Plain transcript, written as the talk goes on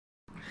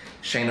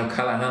Shane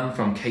O'Callaghan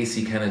from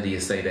Casey Kennedy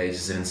Estate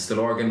Agents in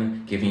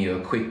Stillorgan, giving you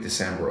a quick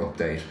December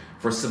update.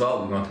 First of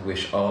all, we want to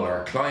wish all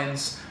our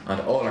clients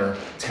and all our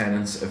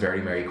tenants a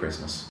very Merry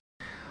Christmas.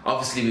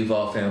 Obviously, we've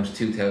all found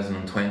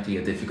 2020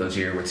 a difficult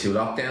year with 2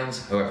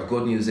 lockdowns. However,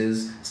 good news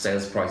is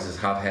sales prices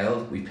have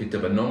held. We've picked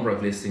up a number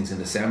of listings in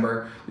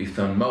December. We've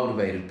found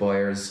motivated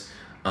buyers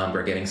and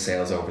we're getting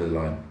sales over the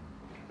line.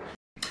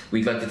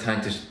 We'd like to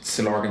thank the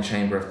Stillorgan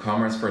Chamber of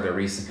Commerce for their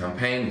recent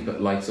campaign. We've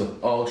got lights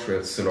up all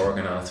throughout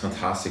Stillorgan and it's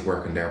fantastic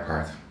work on their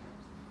part.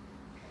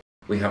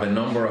 We have a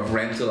number of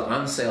rental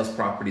and sales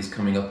properties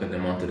coming up in the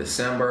month of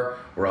December.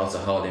 We're also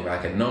holding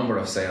back a number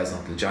of sales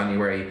until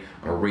January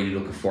and we're really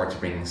looking forward to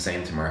bringing the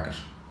same to market.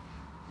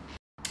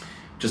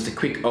 Just a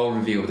quick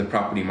overview of the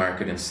property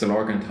market in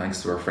Stillorgan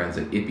thanks to our friends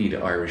at IPI,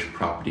 the Irish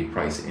Property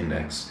Price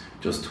Index.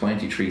 Just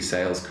 23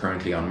 sales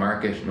currently on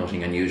market,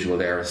 nothing unusual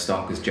there.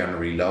 Stock is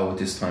generally low at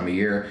this time of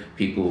year.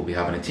 People will be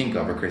having a think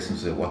over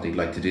Christmas of what they'd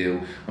like to do,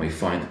 and we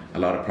find a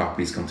lot of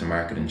properties come to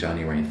market in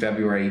January and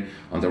February.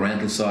 On the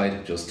rental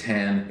side, just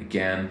 10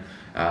 again.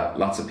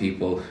 Lots of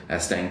people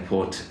staying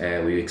put.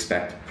 We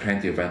expect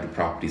plenty of rental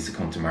properties to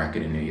come to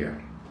market in the new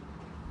year.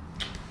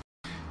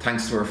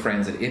 Thanks to our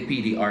friends at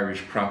IPI, the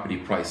Irish Property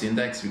Price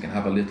Index, we can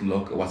have a little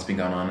look at what's been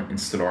going on in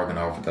Stillorgan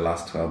over the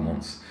last 12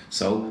 months.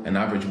 So, an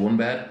average 1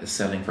 bed is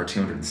selling for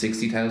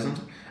 260,000,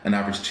 an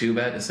average 2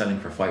 bed is selling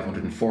for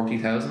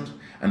 540,000,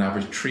 an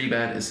average 3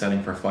 bed is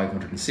selling for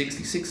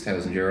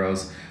 566,000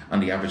 euros,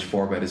 and the average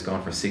 4 bed is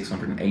gone for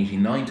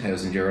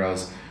 689,000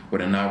 euros,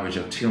 with an average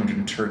of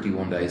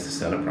 231 days to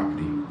sell a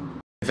property.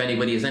 If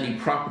anybody has any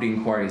property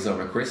inquiries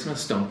over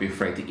Christmas, don't be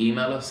afraid to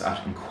email us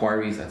at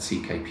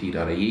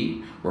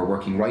inquiries@ckp.ie. We're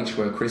working right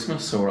throughout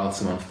Christmas, so we're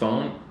also on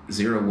phone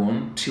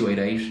 01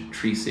 288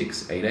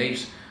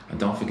 3688, and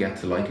don't forget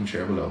to like and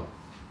share below.